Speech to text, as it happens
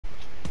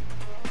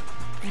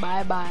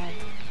Bye bye.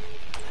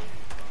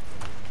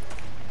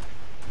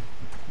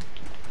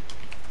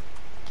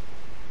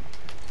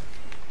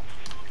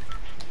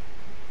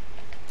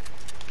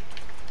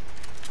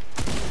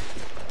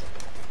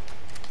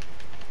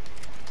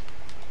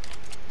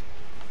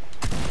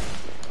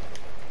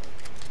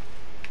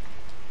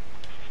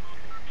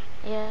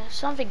 Yeah,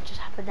 something just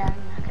happened there and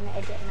I'm gonna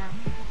edit now.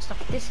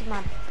 Stuff. This is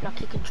my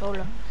lucky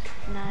controller.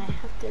 And I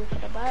have to look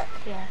at the back.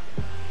 Yeah.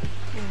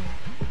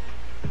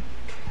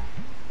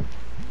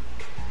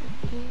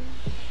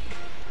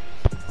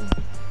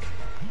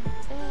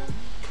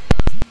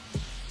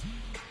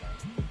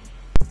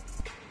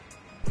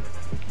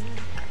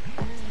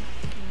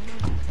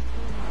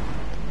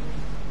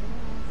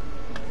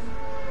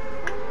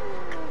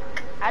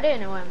 I don't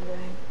know where I'm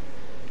going.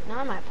 Now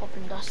I might pop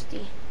in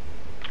Dusty.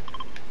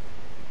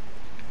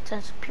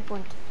 Turn some people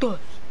into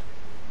dust.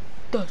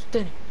 Dust,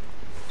 didn't it?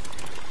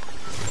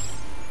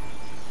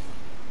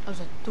 I was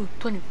like, dude,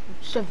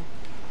 27.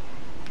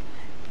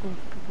 People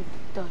into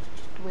dust,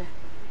 just where?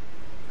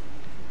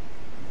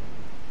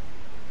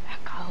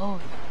 Like I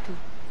always do.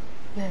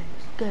 Yeah,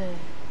 it's good.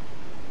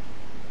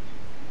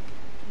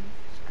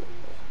 It's good.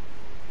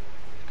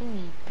 It's gonna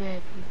be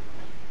bad.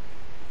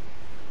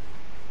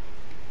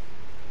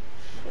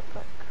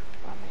 Shipwreck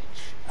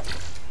damage.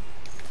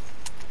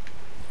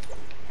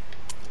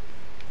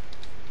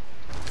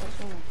 There's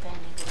no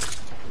banning it.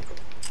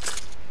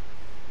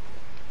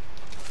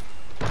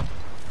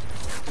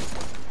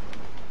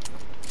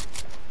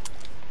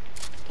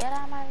 Get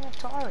out of my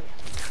inventory.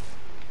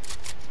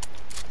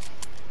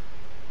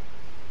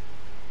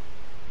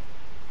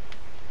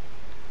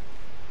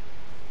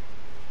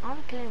 I'm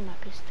killing my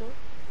pistol.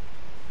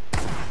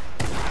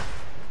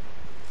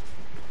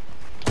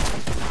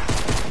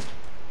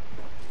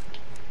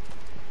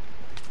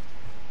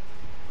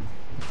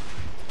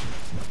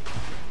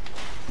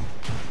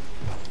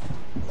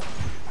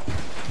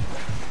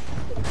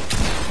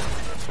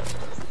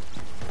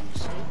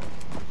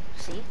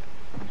 See?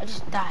 I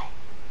just died.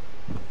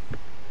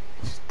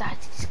 I just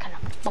died to this kind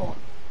of ball.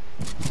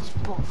 This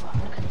ball, bro.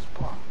 Look at this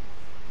ball.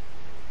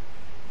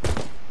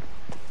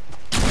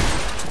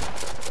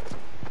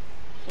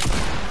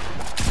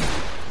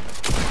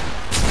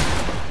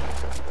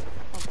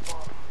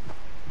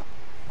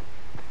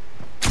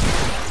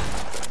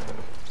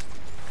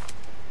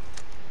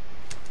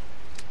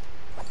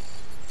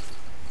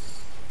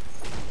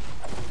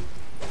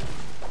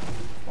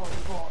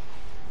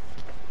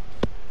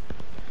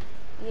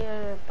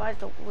 Yeah, by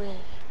the way,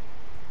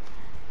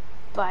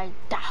 by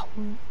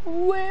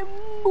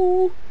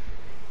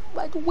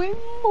the way,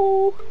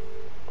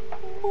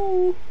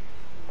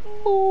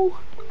 moo,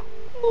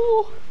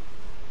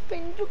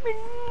 Benjamin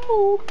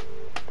moo,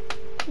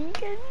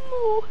 Keegan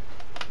moo,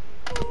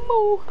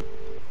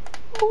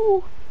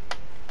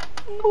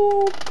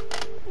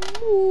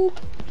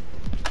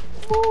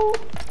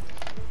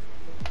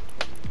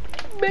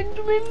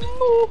 Benjamin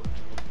moo.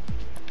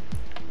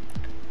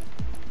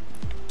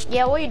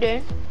 Yeah, what are you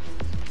doing?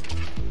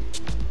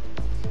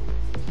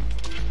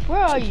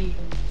 Where are you?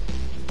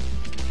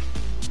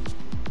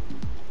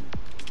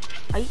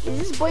 Is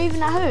this boy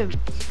even at home?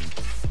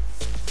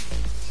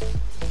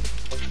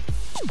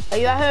 Are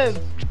you at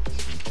home?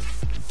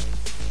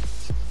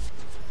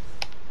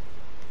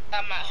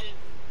 I'm at home.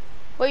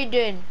 What are you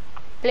doing?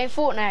 Playing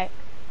Fortnite?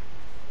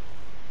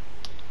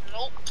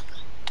 Nope.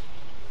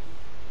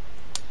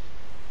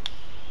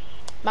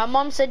 My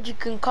mom said you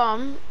can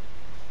come.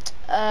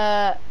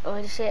 What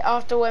did you say?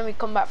 After when we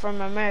come back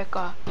from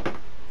America.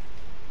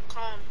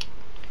 Come.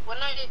 When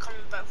are you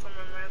coming back from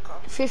America?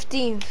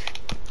 15th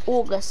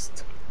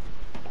August.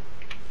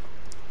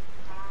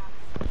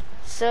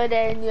 So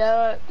then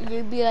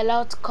you'll be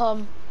allowed to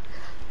come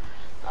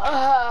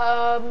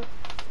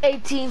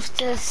 18th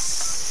to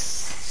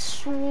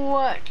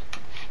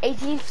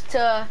 18th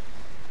to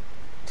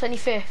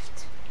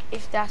 25th,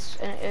 if that's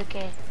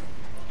okay.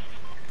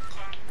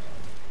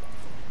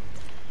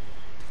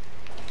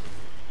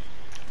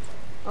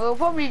 We'll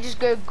probably just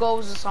go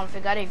goals or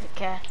something. I don't even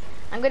care.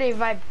 I'm gonna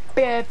invite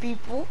bare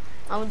people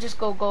and we'll just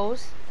go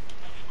goals.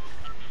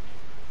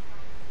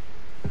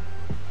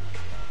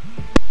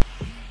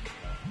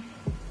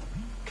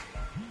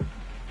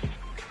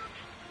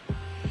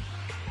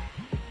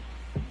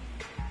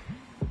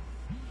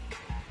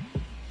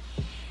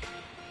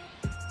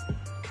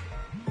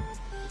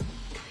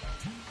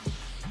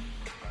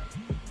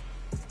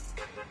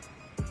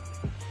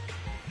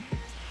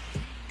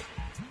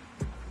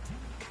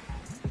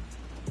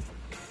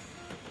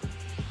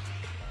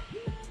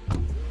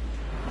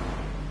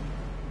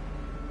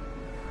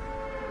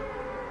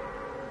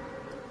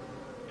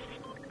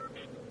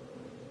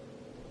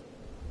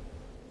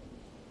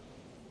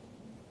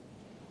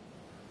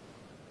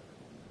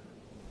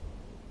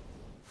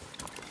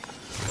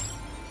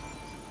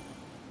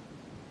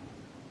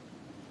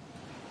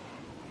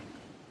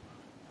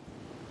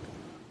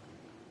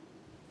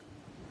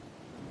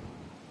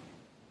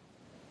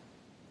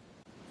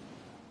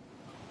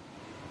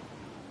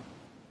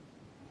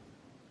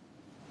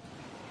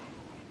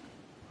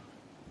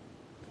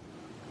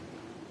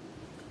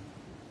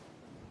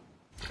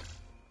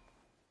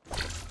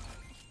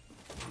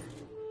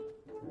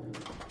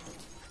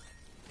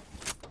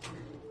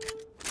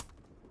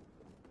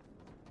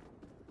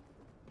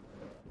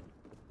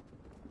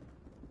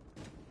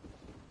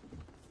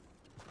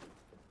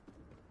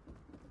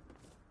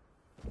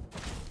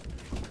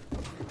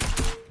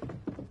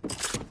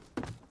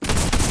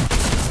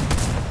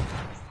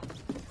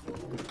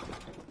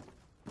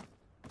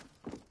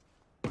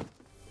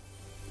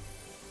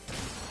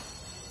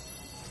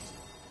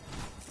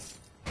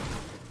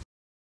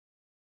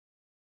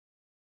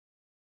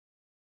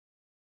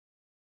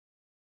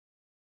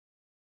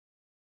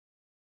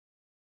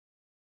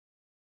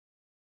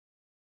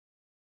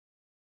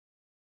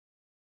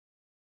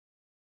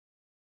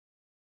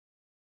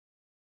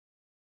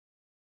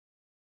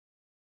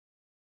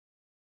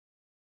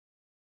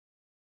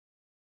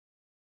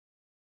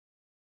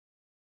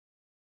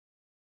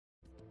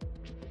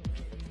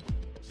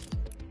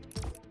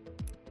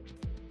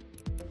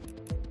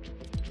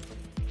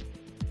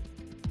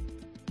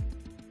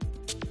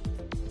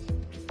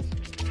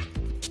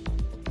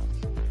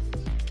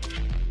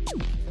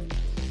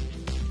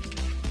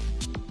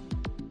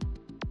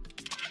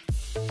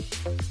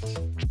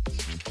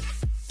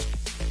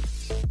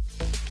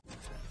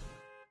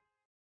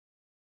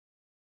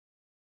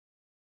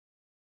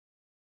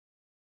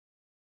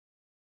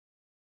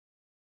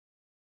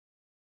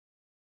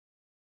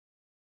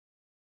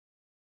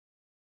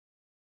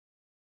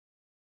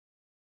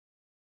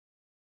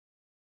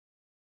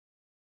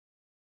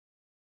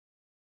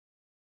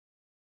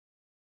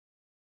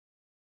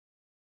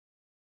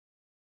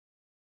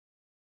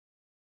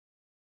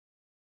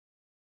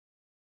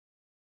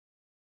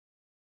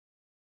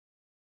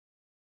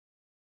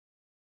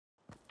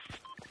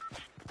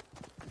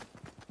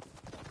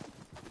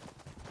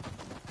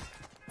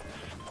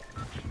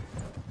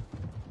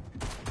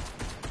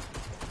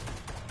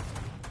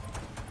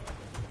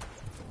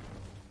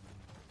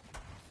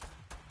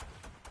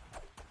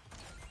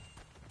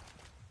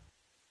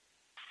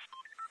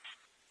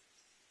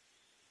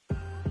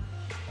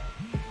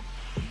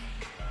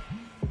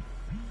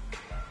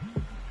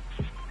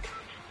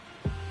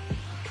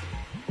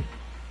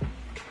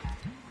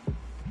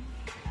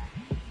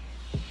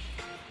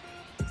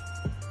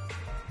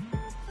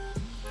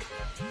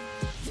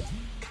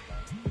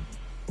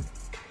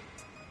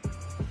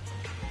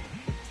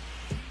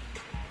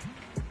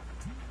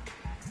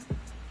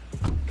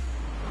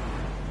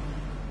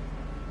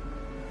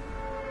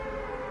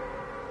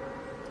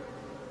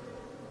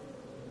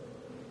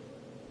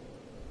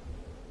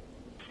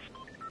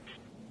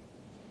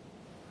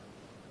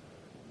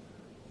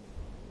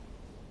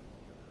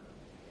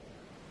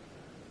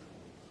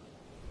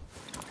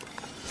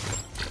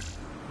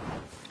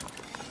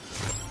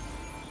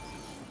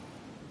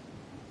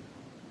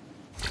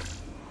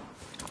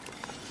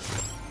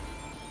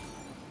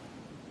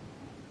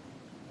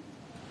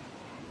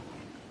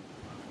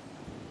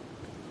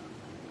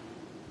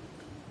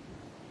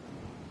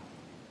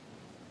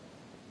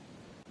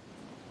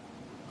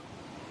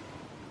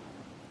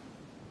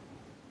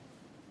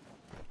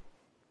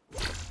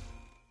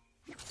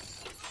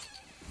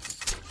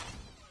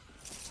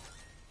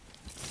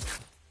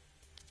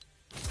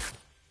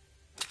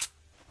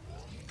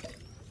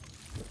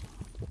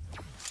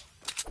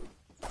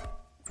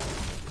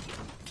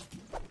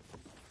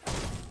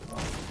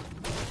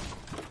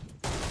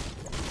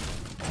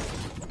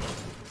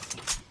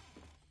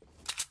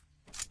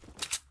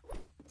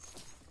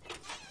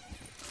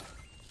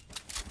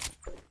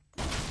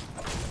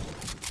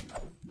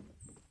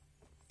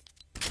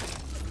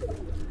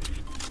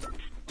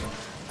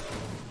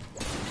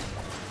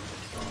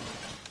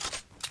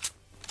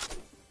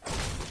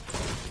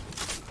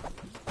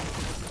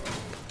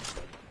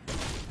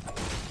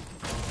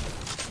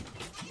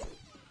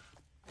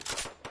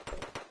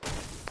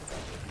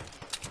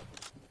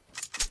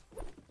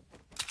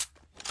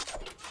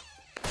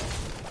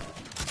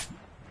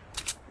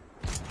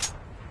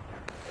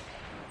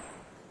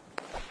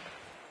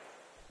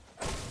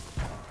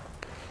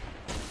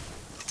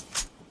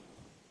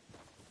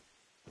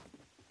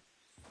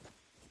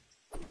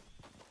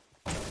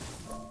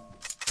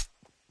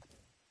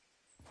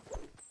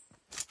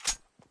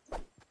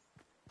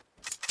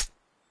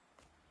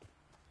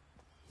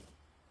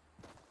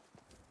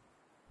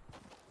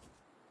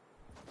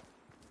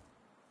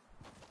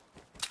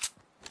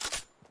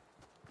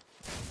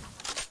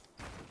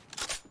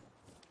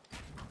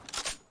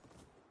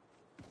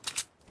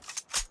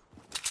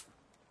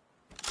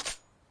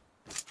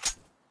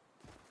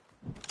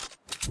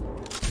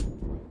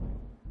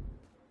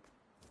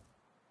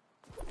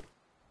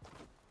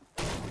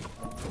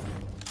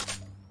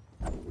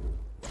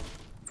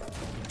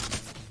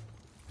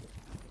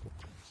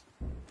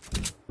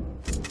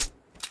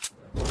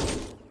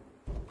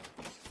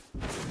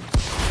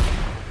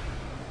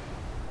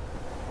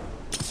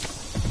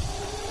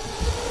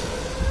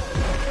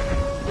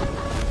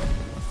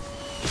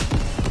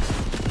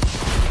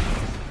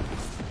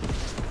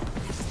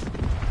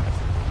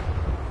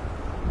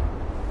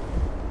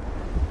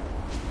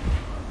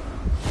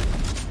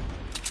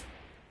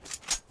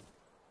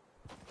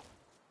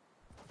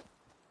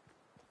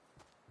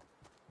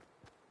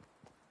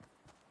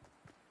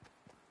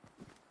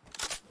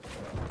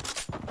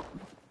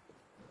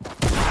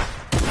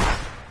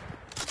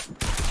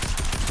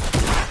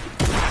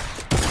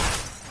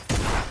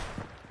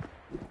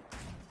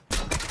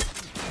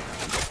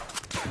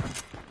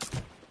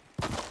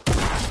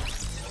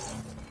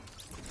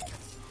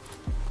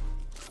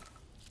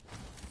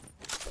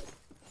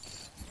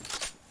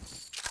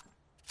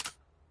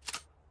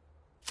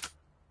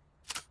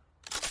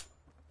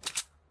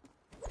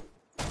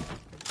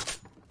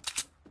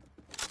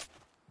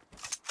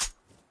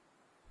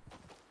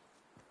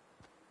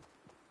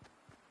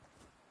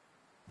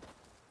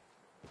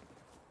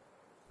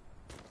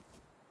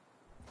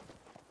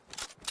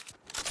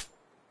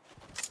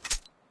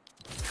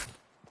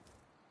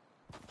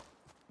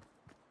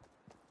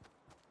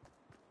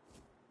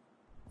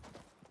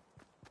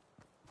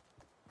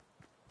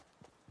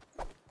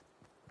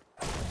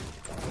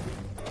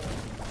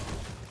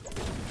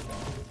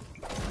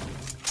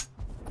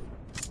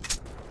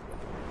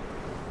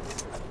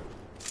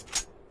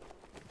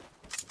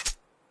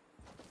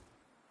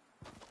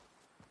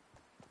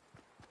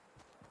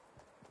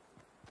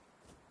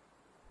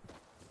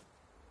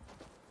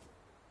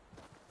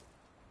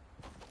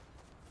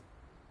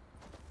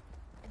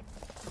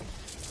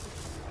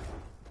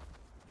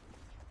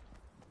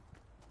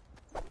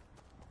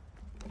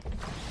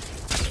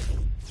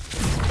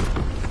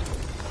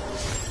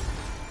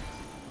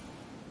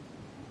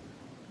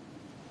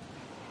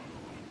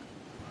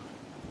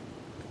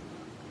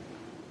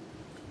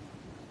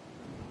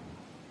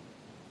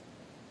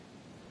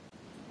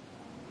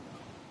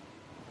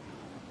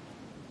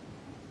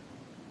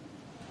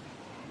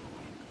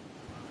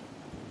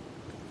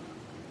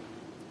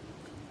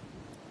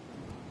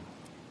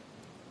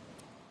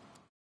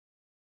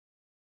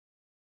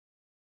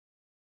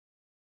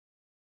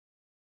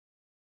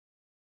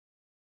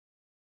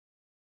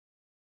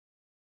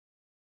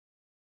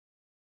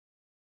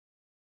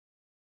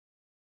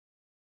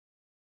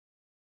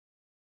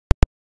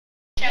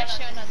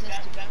 Sean has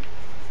Instagram.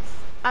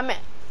 I mean,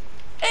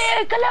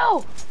 hey,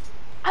 Kalo!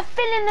 I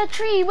fell in the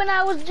tree when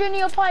I was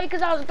junior party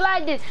because I was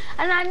gliding,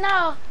 and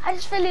I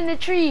just fell in the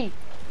tree.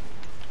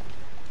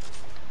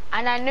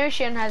 And I know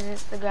Sean has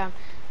Instagram.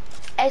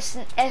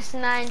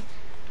 S9,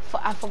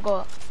 I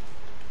forgot.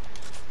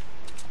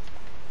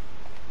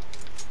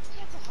 He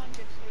has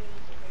 100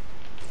 followers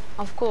already.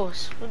 Of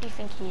course. Who do you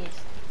think he is?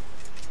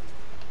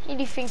 Who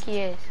do you think he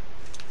is?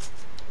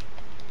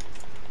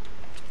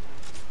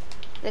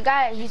 The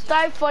guy, he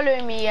started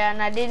following me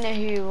and I didn't know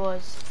who he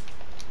was.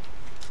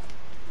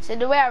 So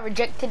the way I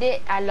rejected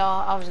it, I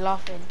was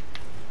laughing.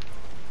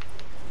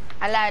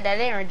 I lied, I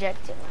didn't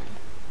reject it, man.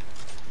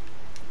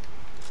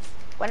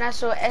 When I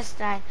saw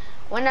S9,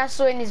 when I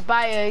saw in his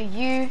bio,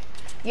 you're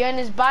in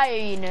his bio,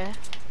 you know.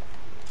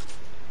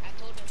 I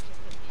told him to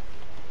put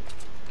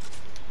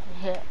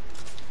me. Yeah.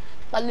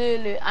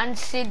 Balulu and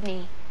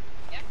Sydney.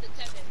 You have to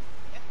tell him.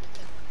 You have to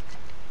tell him.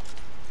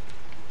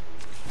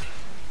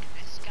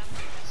 I scammed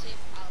him. I said,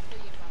 I'll put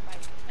you in my bio.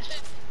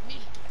 Me.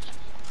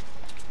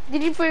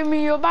 Did you put me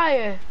in your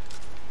bio?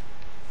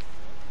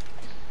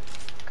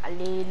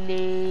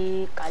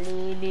 Kalele. That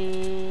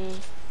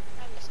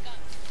was scam.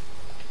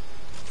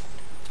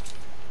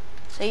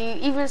 So you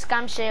even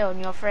scam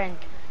Shayon, your friend,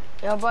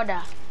 your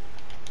brother.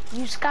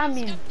 You scam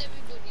him. Scammed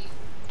everybody.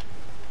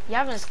 You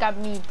haven't scammed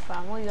me,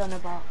 fam. What are you on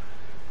about?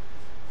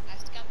 I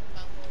scammed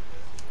my mom.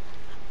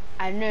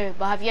 I know,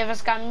 but have you ever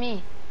scammed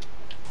me?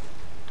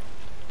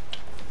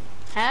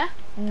 Huh?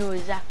 No,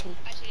 exactly.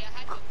 Actually, I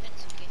had your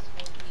pencil case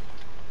for a week.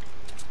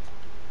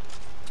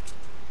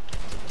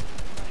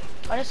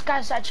 Oh, this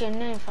guy's actually a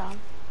name, fam.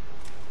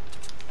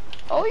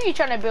 Oh, who are you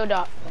trying to build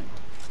up?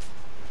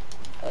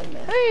 Oh no.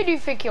 Who do you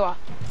think you are?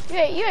 You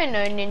ain't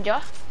no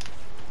ninja.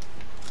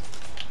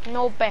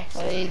 No best.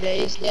 Oh,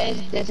 there's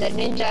a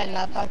ninja in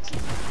that party.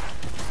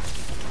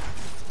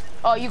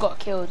 Oh, you got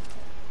killed.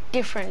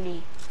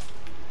 Differently.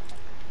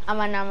 I'm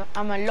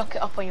gonna lock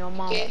it up on your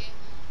mom. Okay.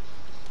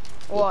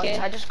 What? Okay.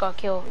 I just got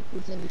killed.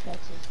 Who's in the party?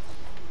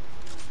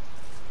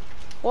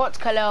 What,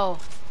 Khalil?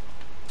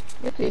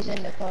 Look who's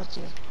in the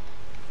party.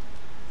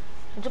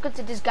 Look at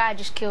this guy I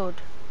just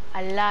killed.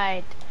 I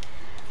lied.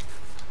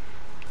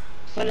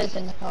 Fuller's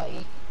in the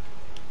party.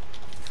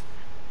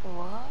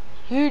 What?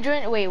 Who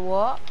joined? Wait,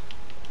 what?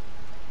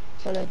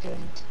 Fuller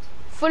joined.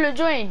 Fuller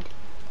joined?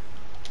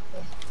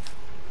 Yeah.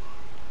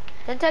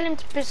 Then tell him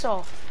to piss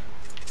off.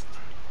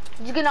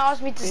 He's gonna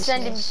ask me to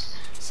Business.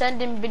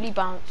 send him Billy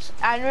Bounce.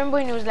 I remember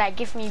when he was like,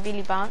 give me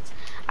Billy Bounce.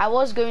 I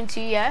was going to,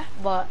 yeah,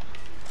 but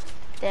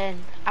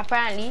then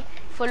apparently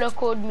Fuller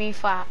called me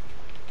fat.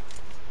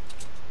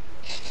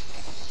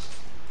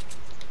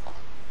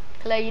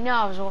 Like, you know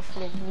I was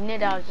waffling. You knew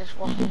that I was just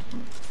waffling.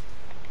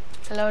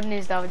 Hello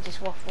knows that I was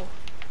just waffle.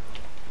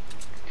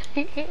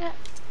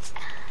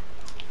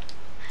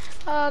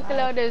 Oh,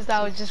 Kalo knows that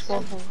I was just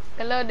waffle.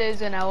 Kalo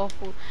knows when I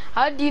waffle.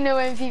 How do you know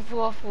when people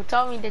waffle?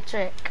 Tell me the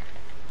trick.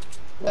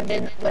 When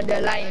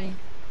they're lying.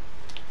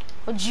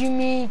 What do you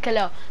mean,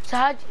 Kalo?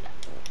 So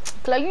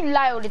Kalo, you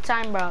lie all the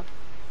time, bro.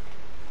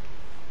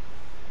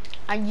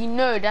 And you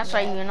know that's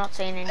why you're not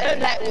saying I don't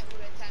anything. like All the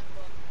time,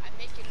 but I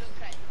make it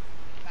look right.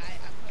 But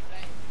I'm not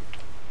lying.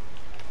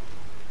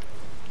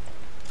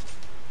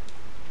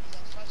 So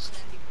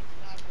unfortunately, we do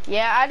not have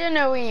Yeah, I don't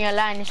know when you're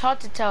lying. It's hard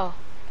to tell.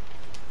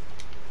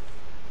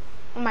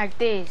 Oh my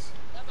days.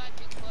 that bad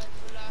big boy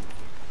Fuller.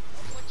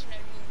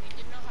 Unfortunately, we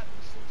did not have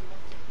the food we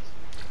wanted.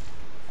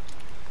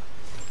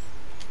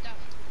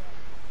 Daft,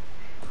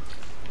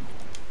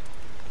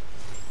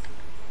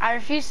 bro. I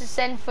refuse to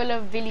send full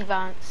of Billy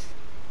Vance.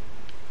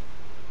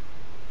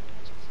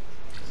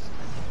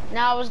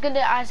 Now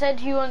I said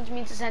he wants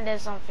me to send her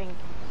something.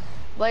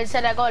 But he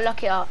said I gotta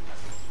lock it up.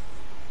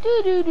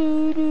 Do do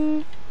do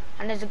do.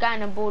 And there's a guy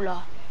in a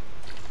baller.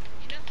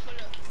 You know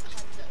Fuller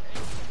has the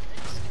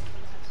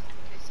Fuller has the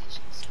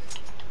PlayStation skill.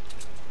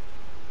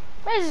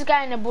 Where's this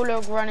guy in a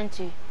baller running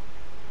to?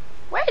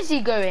 Where is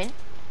he going?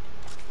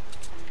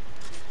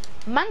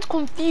 Man's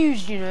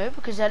confused, you know,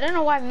 because I don't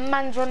know why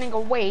man's running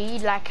away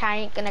like I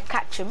ain't gonna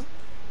catch him.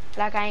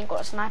 Like I ain't got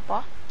a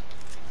sniper.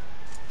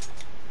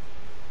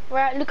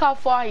 Right, look how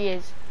far he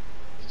is.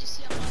 Did you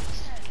see him on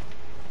his head?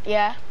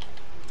 Yeah.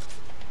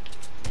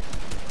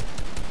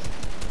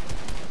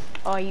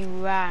 Oh, he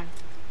ran.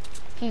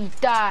 He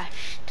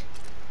dashed.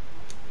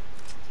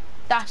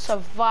 That's a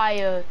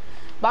Vio.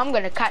 But I'm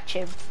gonna catch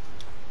him.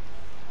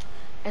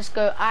 Let's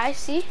go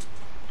icy.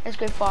 Let's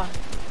go fast.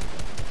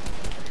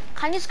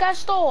 Can this guy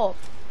stop?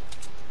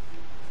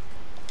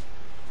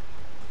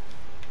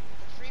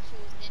 The free throw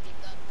is nearly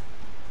done.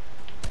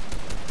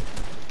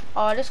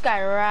 Oh, this guy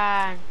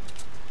ran.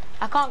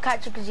 I can't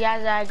catch him because he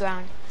has high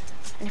ground.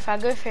 And if I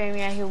go for him,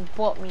 yeah, he'll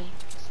bot me.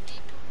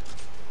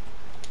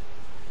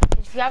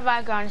 If you have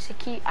high ground, it's a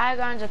key. High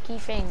ground's a key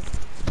thing.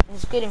 And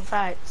it's good in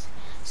fights.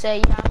 So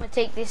yeah, I'm gonna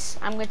take this.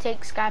 I'm gonna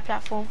take Sky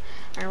Platform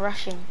and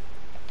rush him.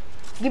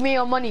 Give me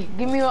your money.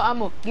 Give me your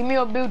ammo. Give me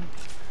your build.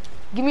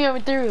 Give me your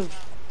materials.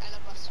 I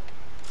love us.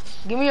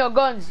 Give me your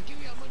guns. Give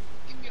me your money.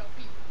 Give me your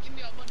pee. Give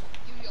me your money.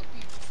 Give me your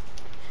pee.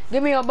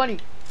 Give me your money.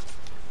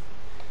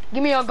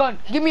 Give me your gun.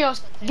 Give me your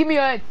head. Give me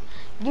your head.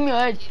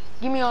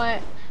 Give me your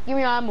head. Give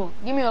me your ammo.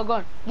 Give me your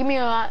gun. Give me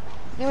your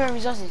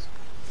resources.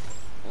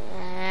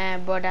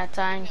 Brother,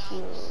 thank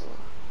you.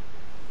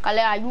 Kale,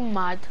 are you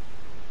mad?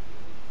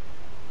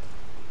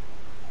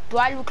 Do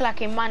I look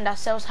like a man that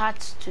sells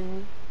hats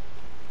too?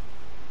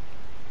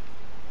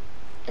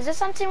 Is there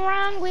something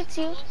wrong with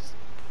you?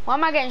 Why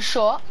am I getting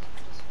shot?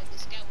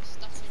 This guy was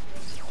stuffing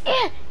your...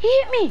 Yeah, he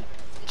hit me.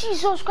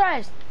 Jesus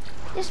Christ.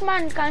 This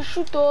man can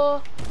shoot.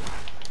 Oh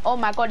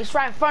my God, he's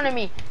right in front of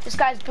me. This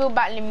guy's still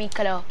battling me,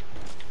 Khalil.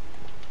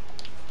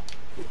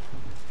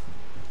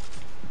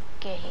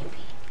 Get hippie.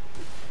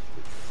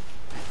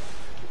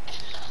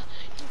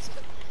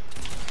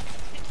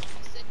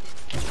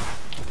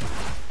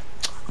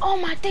 Oh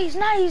my days,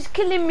 now he's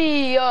killing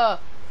me. And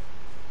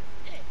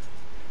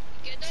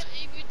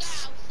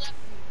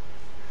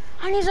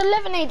he's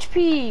 11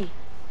 HP.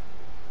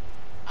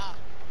 Ah,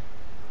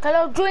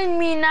 Khalil, join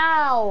me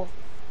now.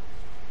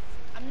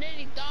 I'm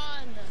nearly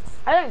done.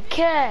 I don't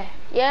care,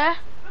 yeah?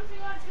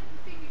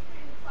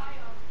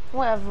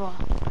 Whatever.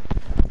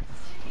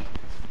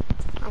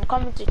 I'm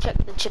coming to check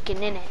the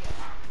chicken in it.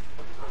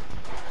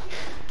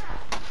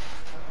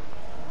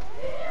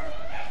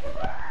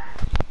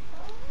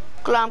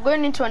 I'm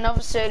going into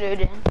another solo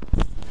then.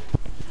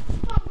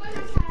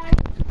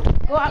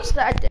 Go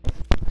outside then.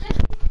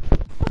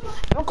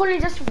 I'm calling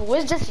Jesse.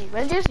 Where's Jesse?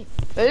 Where's Jesse?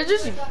 Where's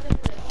Jesse?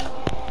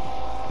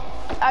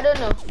 I don't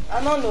know.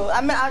 I don't know.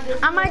 Am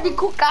I the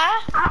cooker?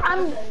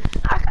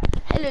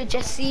 Hello,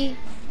 Jesse.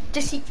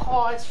 Jesse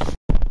calls.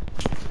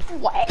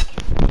 What?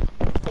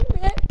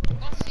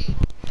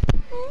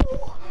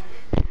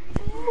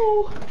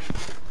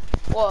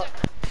 What?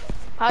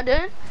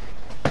 Pardon?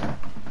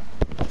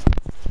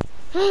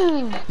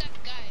 That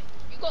guy,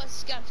 you got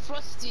scammed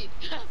Frosty.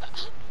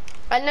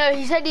 I know,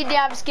 he said he did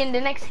have skin. The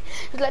next, he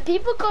was like,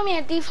 people call me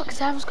a thief because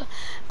I was,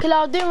 because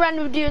I was doing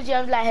random videos.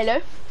 I was like,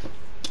 hello.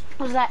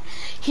 I was like,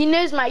 he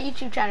knows my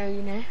YouTube channel,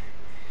 you know.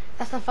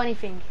 That's the funny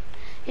thing.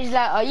 He's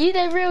like, are you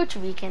the real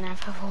Chibican? I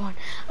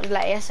was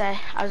like, yes, I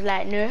was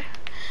like, no.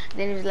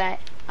 Then he was like,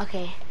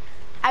 okay.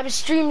 I was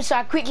streaming, so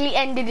I quickly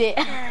ended it.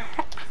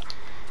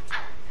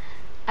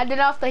 And then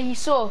after he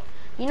saw,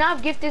 you know,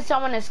 I've gifted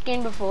someone a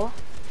skin before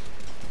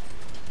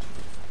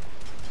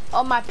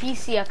on my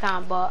PC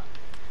account, but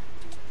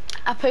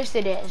I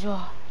posted it as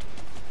well.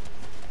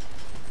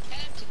 Tell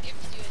him to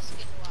gift you a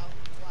skin while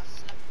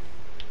slapping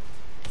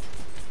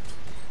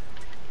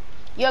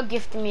you. You're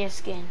gifting me a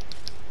skin.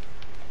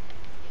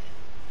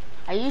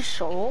 Are you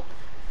sure?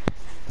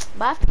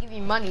 But I have to give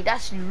you money.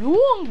 That's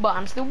long, but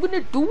I'm still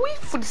gonna do it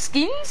for the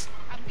skins.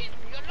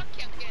 You're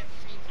lucky I'm getting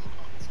free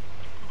V-Bucks.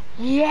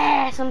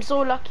 Yes, I'm so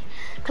lucky.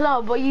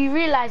 Claude, but you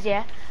realize,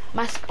 yeah,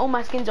 all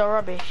my skins are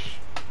rubbish.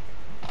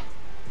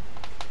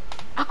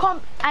 I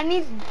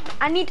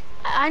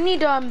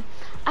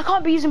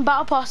can't be using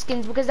battle pass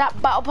skins because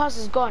that battle pass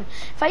is gone.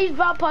 If I use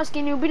battle pass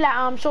skin, you'll be like,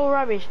 oh, I'm so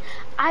rubbish.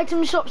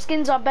 Item shop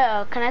skins are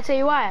better. Can I tell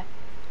you why?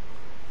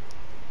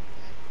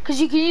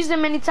 Because you can use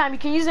them anytime. You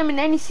can use them in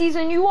any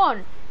season you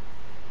want.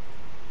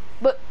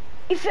 But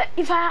if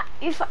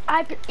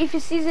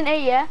it's season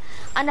 8, yeah,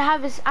 and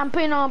I'm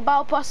putting on a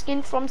battle pass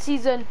skin from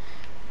season.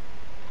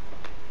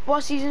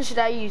 What season should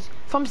I use?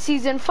 From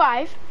season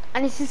 5,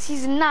 and it's in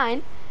season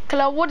 9.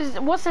 What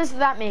sense does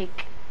that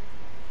make?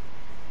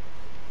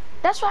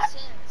 That's why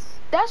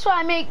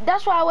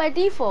I wear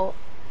default.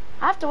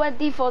 I have to wear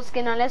default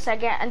skin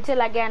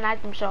until I get an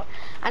item shop.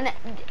 And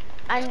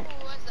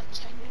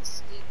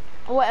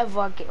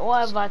whatever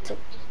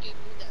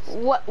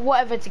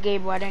to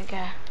Gabriel, I don't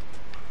care.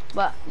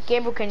 But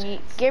Gabriel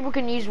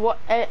can use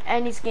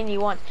any skin he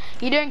wants.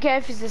 He don't care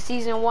if it's the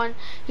season 1.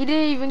 He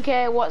didn't even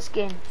care what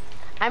skin.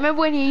 I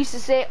remember when he used to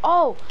say,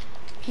 oh,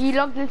 he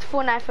logged into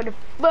Fortnite for the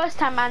first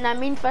time, and I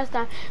mean first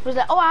time, he was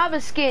like, oh, I have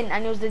a skin,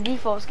 and it was the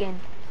default skin.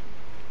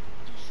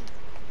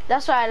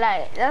 That's what I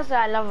like. That's what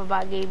I love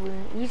about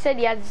Gabriel. He said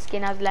he has a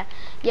skin. I was like,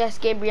 yes,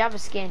 Gabriel, you have a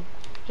skin.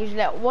 He was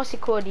like, what's it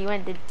called? He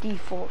went, the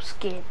default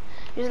skin.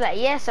 He was like,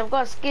 yes, I've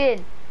got a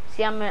skin.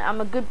 See, I'm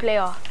a good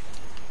player.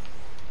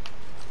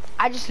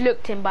 I just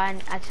looked him, but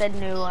I said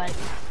no word.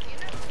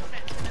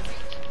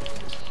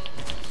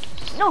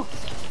 No.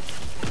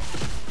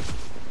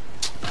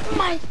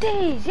 My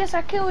days. Yes,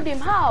 I killed him.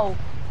 How?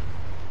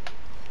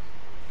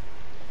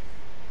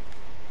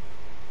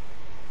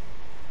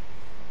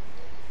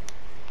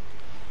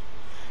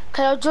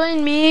 Can you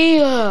join me?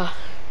 5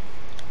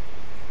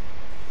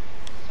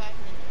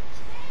 minutes.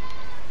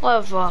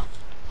 Whatever.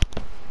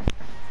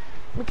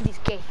 Look at these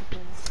gay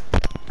hippies.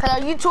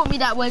 Cause you taught me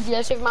that word,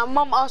 yeah. So if my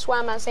mom asks why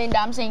am I saying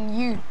that, I'm saying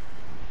you.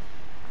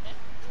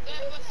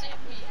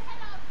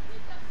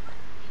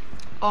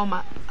 Oh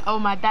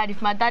my dad.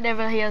 If my dad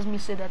ever hears me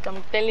say that,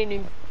 I'm telling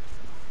him.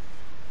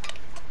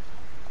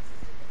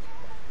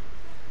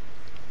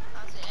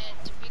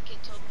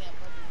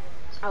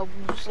 I'll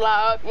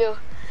slap you.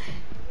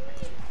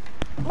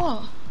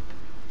 What?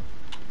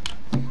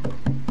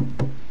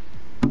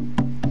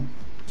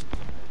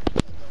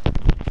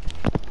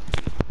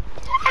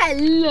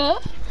 Hello.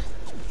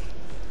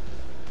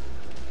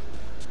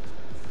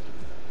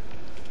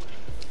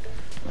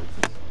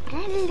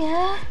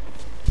 Hello.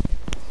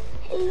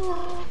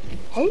 Hello.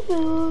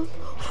 Hello.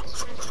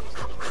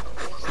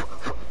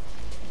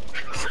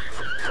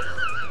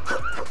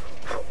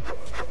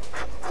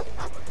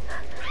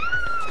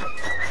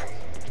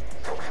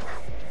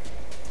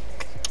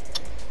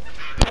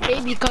 My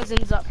baby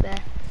cousin's up there.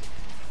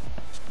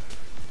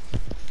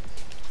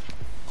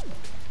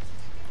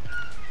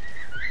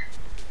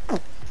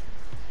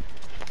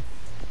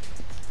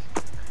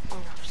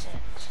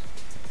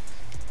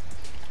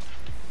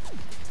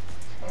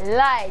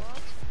 Like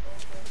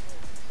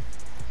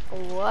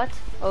what?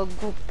 Oh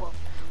go pop.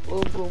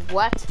 Oh go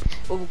what?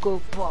 Oh go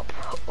pop.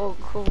 Oh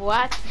go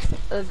what?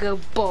 Oh go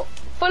pop.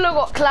 Fuller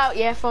got clout,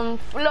 yeah, from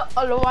Fuller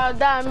all a while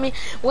down. I mean,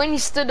 when he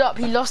stood up,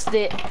 he lost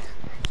it.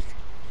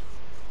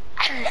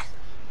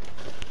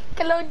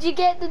 Hello, did you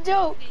get the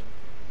joke?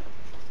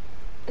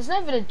 It's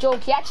not even a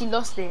joke. He actually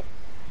lost it.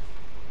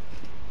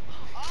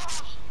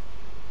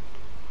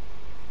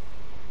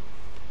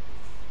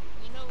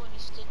 You know when he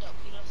stood up,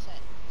 he lost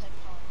like 10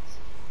 pounds.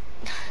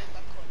 Go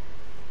back on.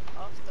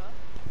 After.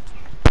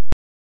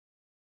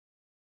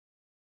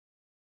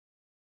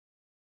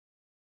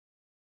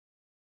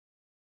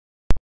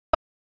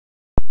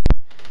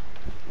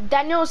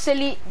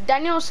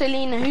 Daniel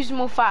Selena, who's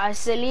more fatter?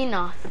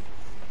 Selena.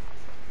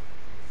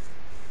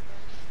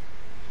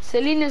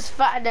 Selena's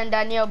fatter than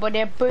Daniel, but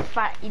they're both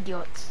fat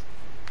idiots.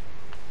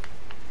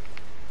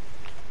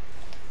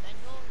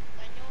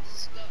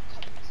 Daniel's got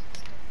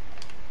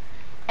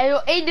Hey,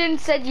 Aiden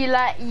said you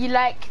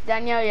like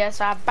Daniel, yeah,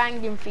 so I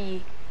banged him for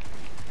you.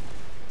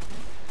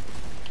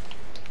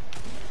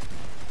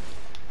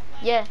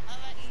 Yeah. I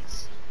like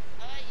eat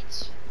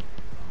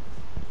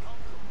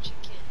uncooked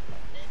chicken.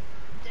 Then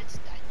that's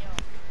Daniel.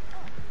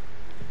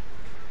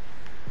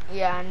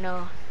 Yeah, I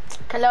know.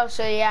 Hello,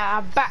 so yeah,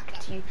 I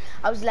backed you.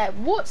 I was like,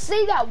 what?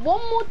 Say that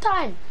one more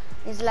time.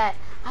 He's like,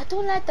 I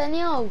don't like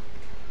Daniel.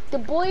 The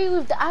boy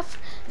with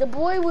the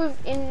boy with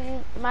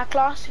in my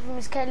class with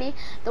Miss Kelly,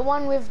 the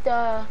one with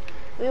the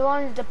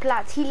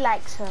plats, he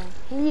likes her.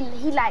 He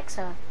likes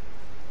her.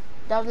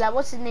 I was like,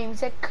 what's his name? He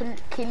said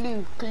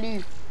Kalu.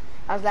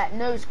 I was like,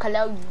 no, it's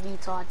Kalel, you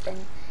retard.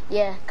 Then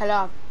yeah,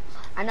 Kalel.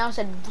 And I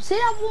said, say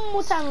that one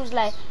more time. He was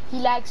like, he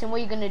likes him.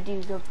 What are you gonna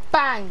do? Go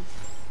bang,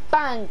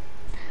 bang.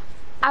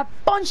 I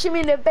punched him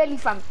in the belly,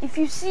 fam. If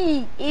you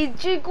see, it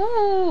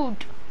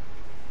jiggled.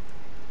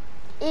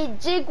 It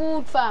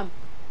jiggled, fam.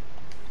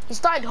 He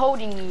started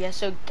holding me, yeah,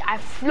 so I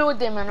floored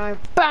him and I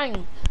went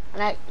bang.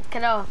 And I,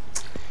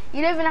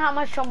 you don't even know how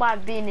much trouble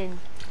I've been in.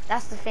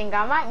 That's the thing.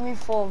 I might move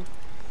form.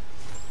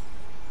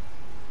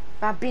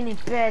 But I've been in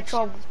bare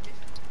trouble.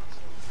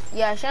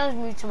 Yeah, Shannon's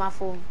moved to my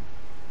phone.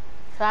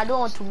 So I don't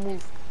want to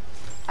move.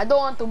 I don't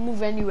want to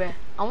move anywhere.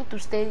 I want to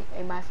stay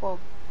in my form.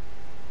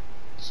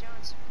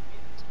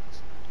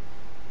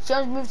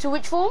 Shannon's moved to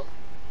which form?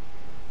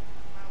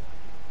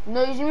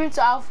 No, he's moved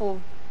to our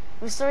form.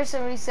 Mr. Riss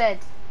already said.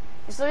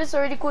 Mr. Riss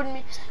already called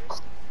me.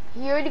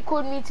 He already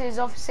called me to his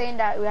office saying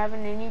that we're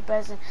having a new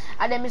person.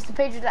 And then Mr.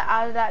 Page was like,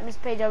 I was like,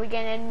 Mr. Page, are we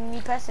getting a new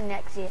person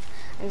next year?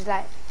 And he's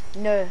like,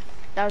 no.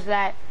 I was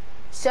like,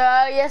 so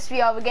yes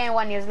we are, we're getting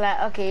one. He was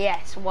like, okay,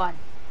 yes, one.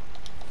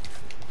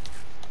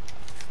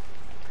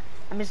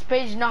 And Mr.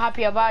 Page is not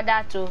happy about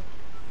that too.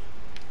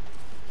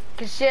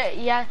 Cause shit,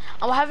 yeah,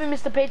 I'm having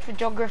Mr. Page for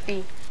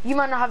geography. You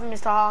might not have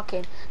Mr.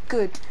 Harkin.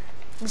 Good.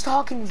 Mr.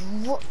 Harkin is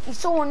he's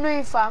so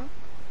annoying, fam.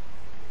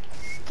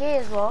 Gay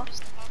as well.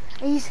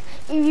 He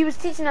was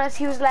teaching us.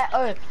 He was like,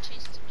 oh,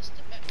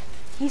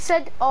 he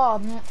said, oh,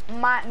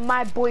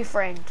 my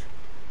boyfriend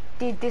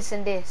did this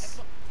and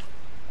this.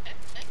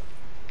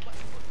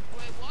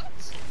 Wait, what?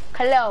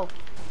 Hello.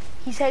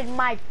 He said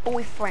my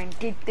boyfriend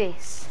did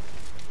this.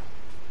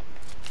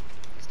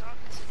 Mr.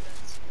 Harkin said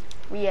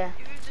that. Yeah.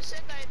 You just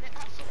said that in the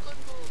African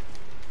book.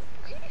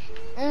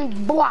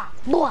 Boah,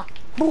 boah,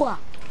 boah,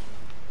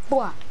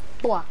 boah,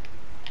 boah,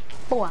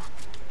 boah.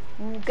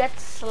 You get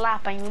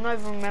slapped and you don't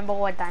even remember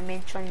what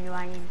dimension you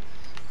are in.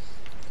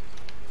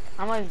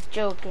 I'm not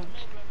joking. I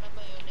don't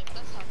remember your name.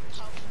 That's how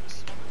powerful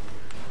this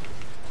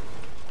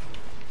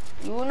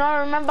is. You will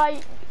not remember.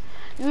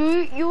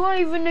 You won't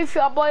even know if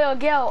you're a boy or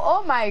girl.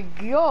 Oh my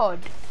god.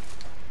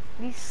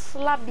 This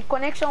slap, the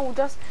connection will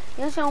just,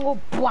 you know, go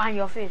boah in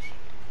your face.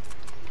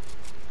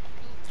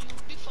 You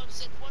will be from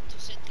set 1 to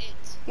set 8.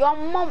 Your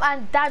mom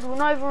and dad will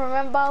not even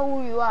remember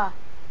who you are.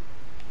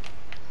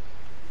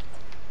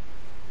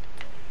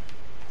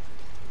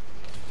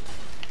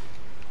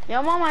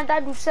 Your mom and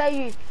dad will sell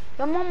you.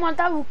 Your mom and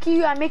dad will kill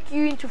you and make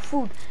you into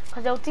food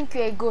because they'll think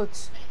you're a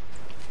goat.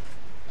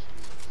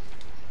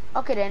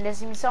 Okay then,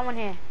 there's someone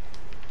here.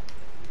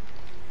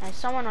 There's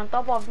someone on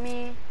top of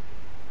me.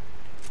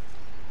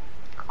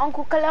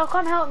 Uncle Kalel,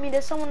 come help me.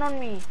 There's someone on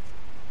me.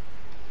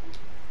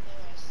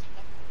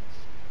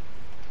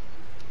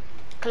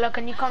 Kalel,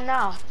 can you come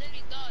now? I'm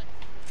nearly done.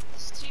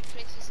 There's 3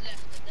 places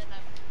left and then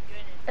I'm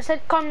joining. I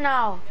said come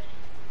now.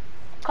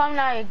 Come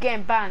now, you're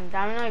getting banged.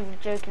 I'm not even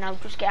joking. I'll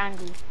just get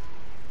angry.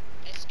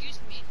 Excuse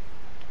me.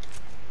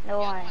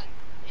 No Young worry. man,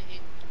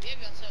 behave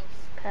yourself.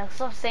 Kalel,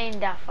 stop saying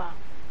that, fam.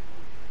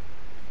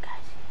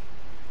 Guys.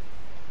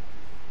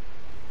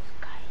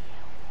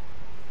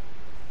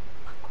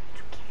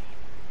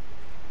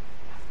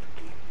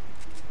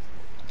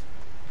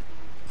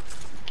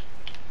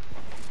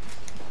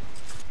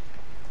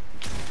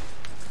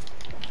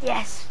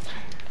 Yes.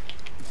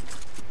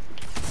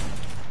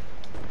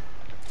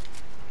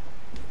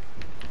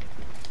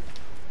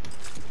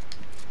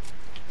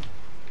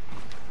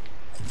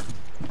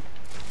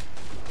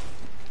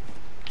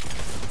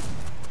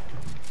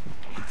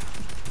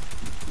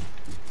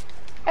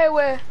 Hey,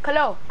 wait,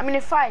 hello. I'm in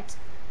a fight.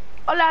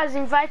 Ola is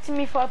inviting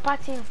me for a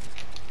party.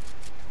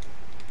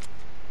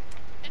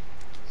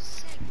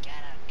 Say, get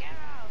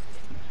out.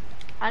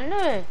 I know.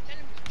 Tell him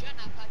to join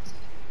our party.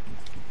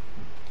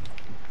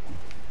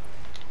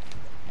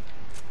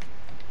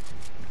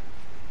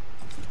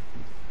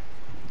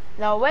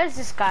 Now, where's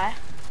this guy?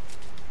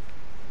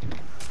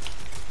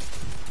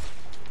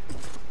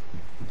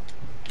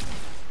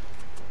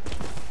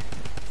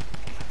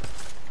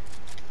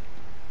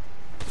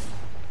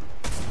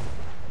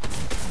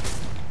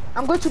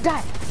 I'm going to die.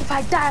 If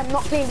I die, I'm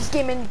not playing this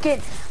game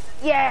again.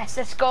 Yes,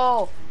 let's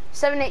go.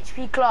 7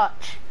 HP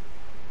clutch.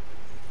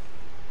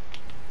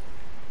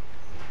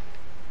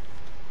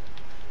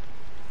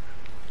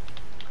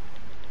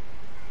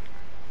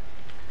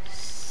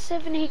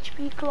 Seven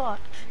HP clutch.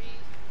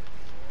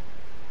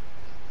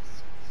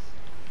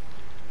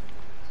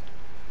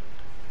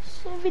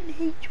 7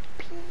 HP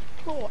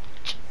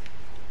clutch.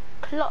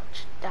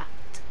 Clutch that.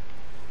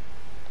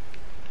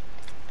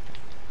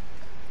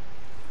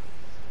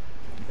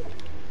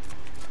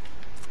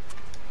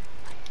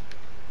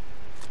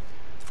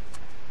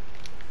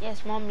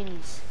 Yes, more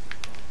minis.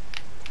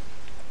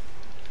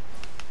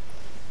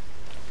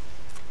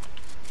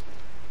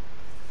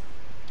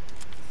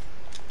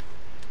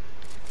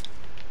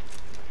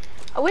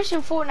 I wish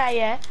in Fortnite,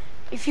 yeah,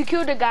 if you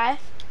kill the guy,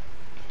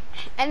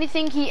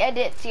 anything he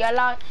edits,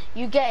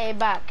 you get it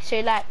back.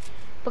 So like,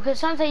 because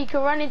sometimes you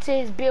can run into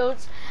his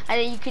builds and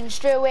then you can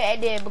straight away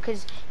edit it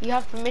because you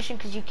have permission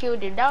because you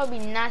killed him. That would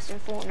be nice in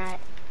Fortnite.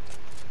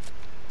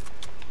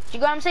 You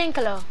get what I'm saying,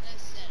 Kalo?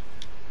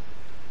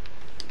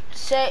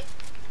 So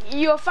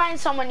you'll find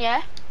someone,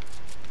 yeah,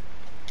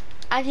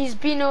 and he's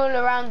been all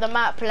around the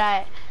map,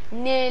 like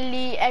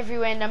nearly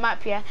everywhere in the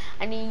map, yeah,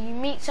 and you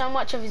meet so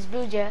much of his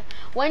build, yeah.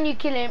 When you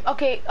kill him,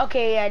 okay,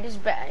 yeah, this is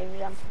better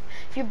example.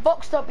 If you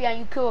boxed up, yeah, and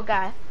you kill a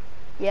guy,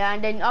 yeah,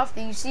 and then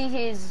after you see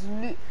his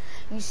loot,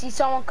 you see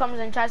someone comes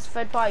and tries to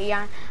third party,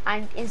 yeah,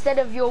 and instead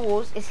of your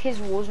walls, it's his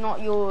walls,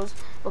 not yours,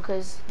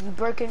 because you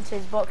broke into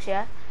his box,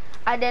 yeah.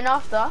 And then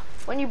after,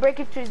 when you break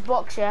into his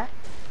box, yeah,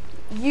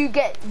 you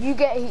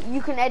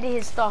can edit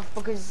his stuff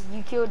because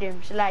you killed him.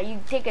 So like,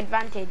 you take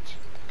advantage,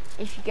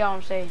 if you get what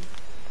I'm saying.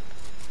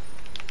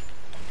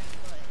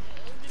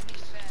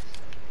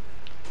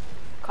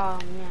 Calm,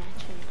 yeah,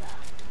 true that.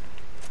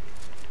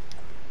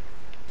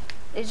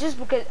 It's just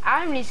because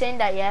I'm only saying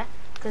that, yeah,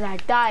 because I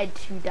died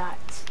to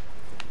that.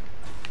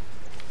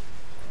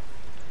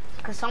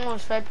 Because someone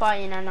was third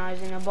partying and I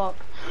was in a box.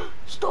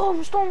 Storm.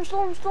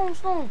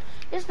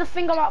 It's the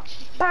thing about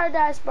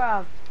paradise,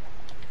 bruv.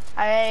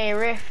 Hey,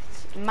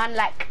 rifts. Man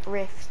like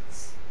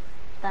rifts.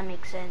 That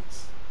makes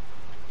sense.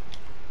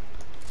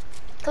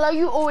 Kalo,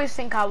 you always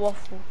think I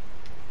waffle.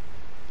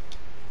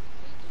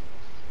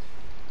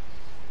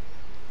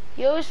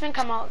 You always think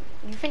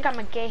you think I'm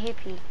a gay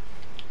hippie.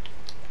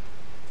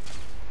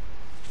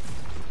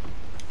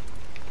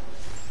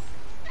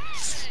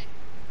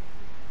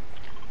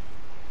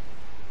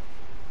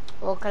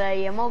 Well, Kalo,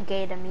 you're more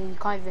gay than me, you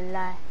can't even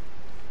lie.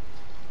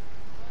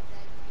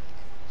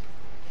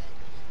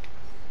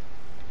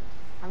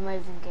 I'm not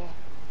even gay.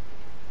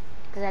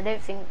 Because I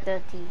don't think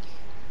dirty.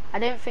 I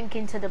don't think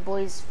into the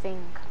boys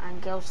thing and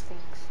girls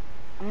things.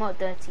 I'm not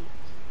dirty.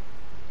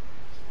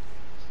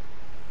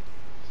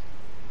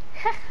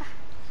 I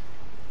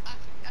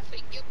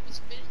think you was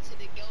been to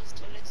the girls'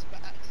 toilets by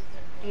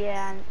accident.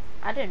 Yeah, and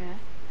I don't know.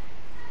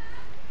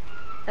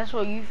 That's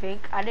what you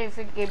think. I don't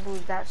think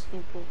Gabriel's that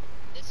stupid.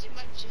 Just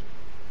imagine.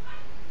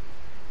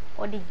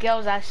 Or the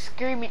girls are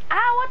screaming,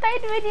 ah, what are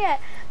you doing here?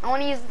 I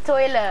want to use the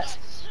toilet.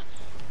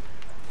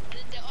 And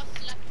then they all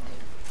slapping him.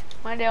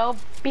 When they're all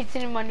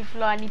beating him on the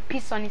floor and he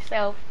pissed on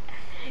himself.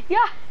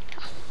 Yeah.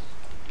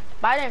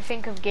 But I don't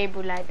think of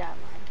Gabriel like that,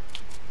 man.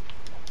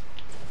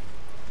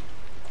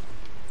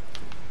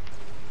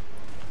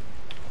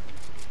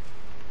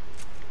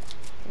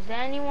 Is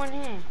there anyone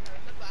here? I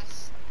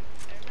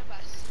remember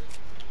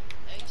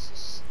I used to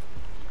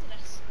when did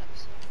I slap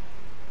someone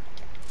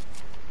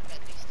that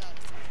they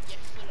started get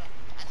full up.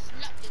 I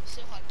slapped them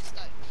so hard they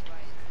started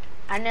crying.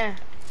 I know.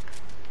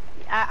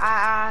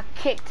 I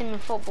kicked him in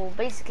football.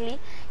 Basically,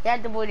 he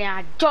had the ball and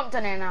I jumped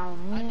on it and I And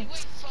the way he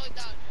fell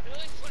down,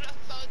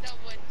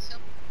 when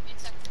somebody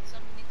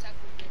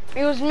tackled him.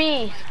 It was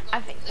me. Oh my I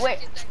God, think. that Wait.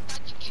 kid, that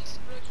magic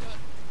explosion.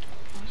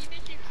 He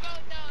literally fell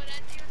down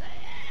and he was like,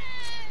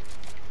 eh.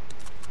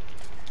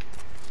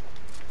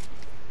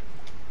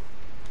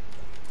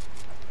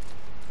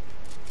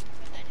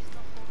 But that is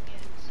not 4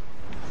 years.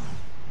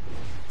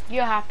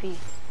 You're happy.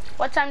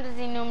 What time does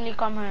he normally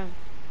come home?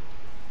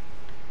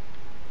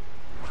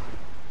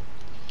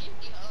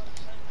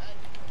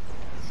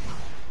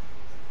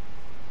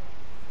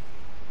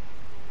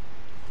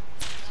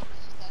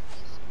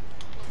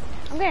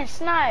 I'm getting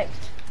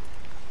sniped.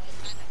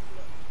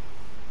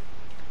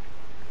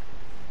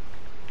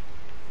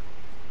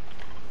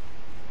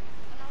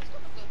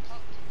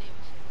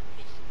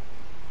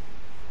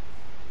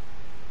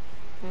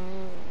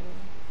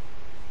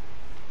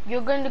 You're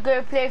going to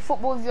go play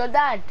football with your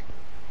dad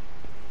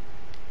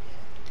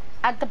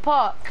at the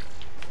park.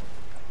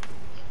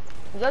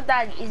 Your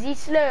dad, is he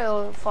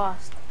slow or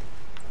fast?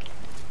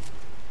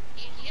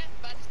 He has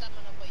bad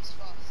stamina, but he's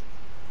fast.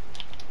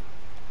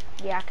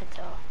 Yeah, I can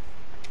tell.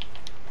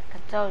 I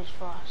can tell he's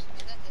fast. My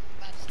dad has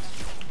bad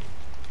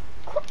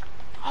stamina.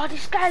 Oh,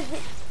 this guy's...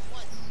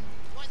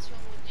 Once when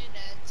we were doing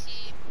a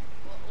team,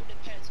 or all the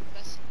parents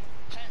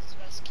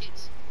versus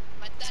kids,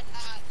 my dad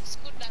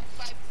scored like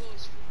 5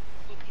 goals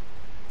for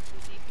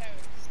the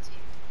parents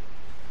team.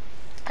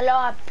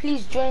 Hello,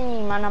 please join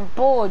me, man. I'm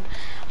bored.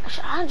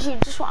 Actually,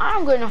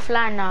 I'm going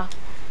offline now.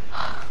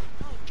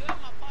 No, join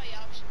my party,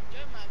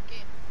 join my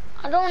game.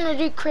 I don't want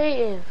to do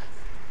creative.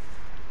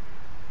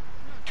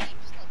 It's not deep,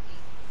 it's not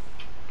deep.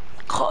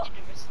 I'll do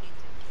the rest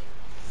later,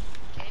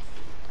 okay?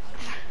 I'll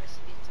do the rest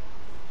later.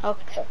 When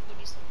Okay.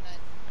 everybody's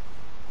online.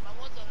 My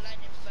one's online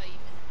in 30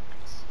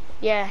 minutes.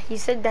 Yeah, he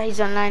said that he's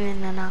online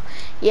in an hour.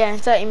 Yeah, in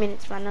 30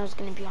 minutes, man. I was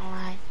going to be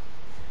online.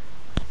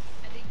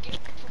 And then game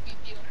will probably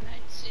be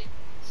online same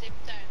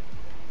time.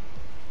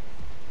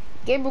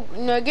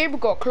 Gabriel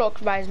got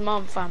clocked by his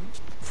mum, fam.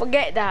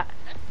 Forget that.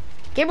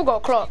 Gabriel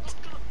got clocked.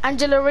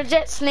 Angela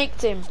Reject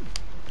snaked him.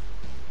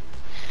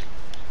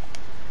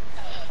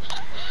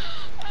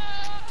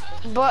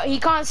 But he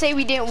can't say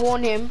we didn't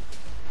warn him.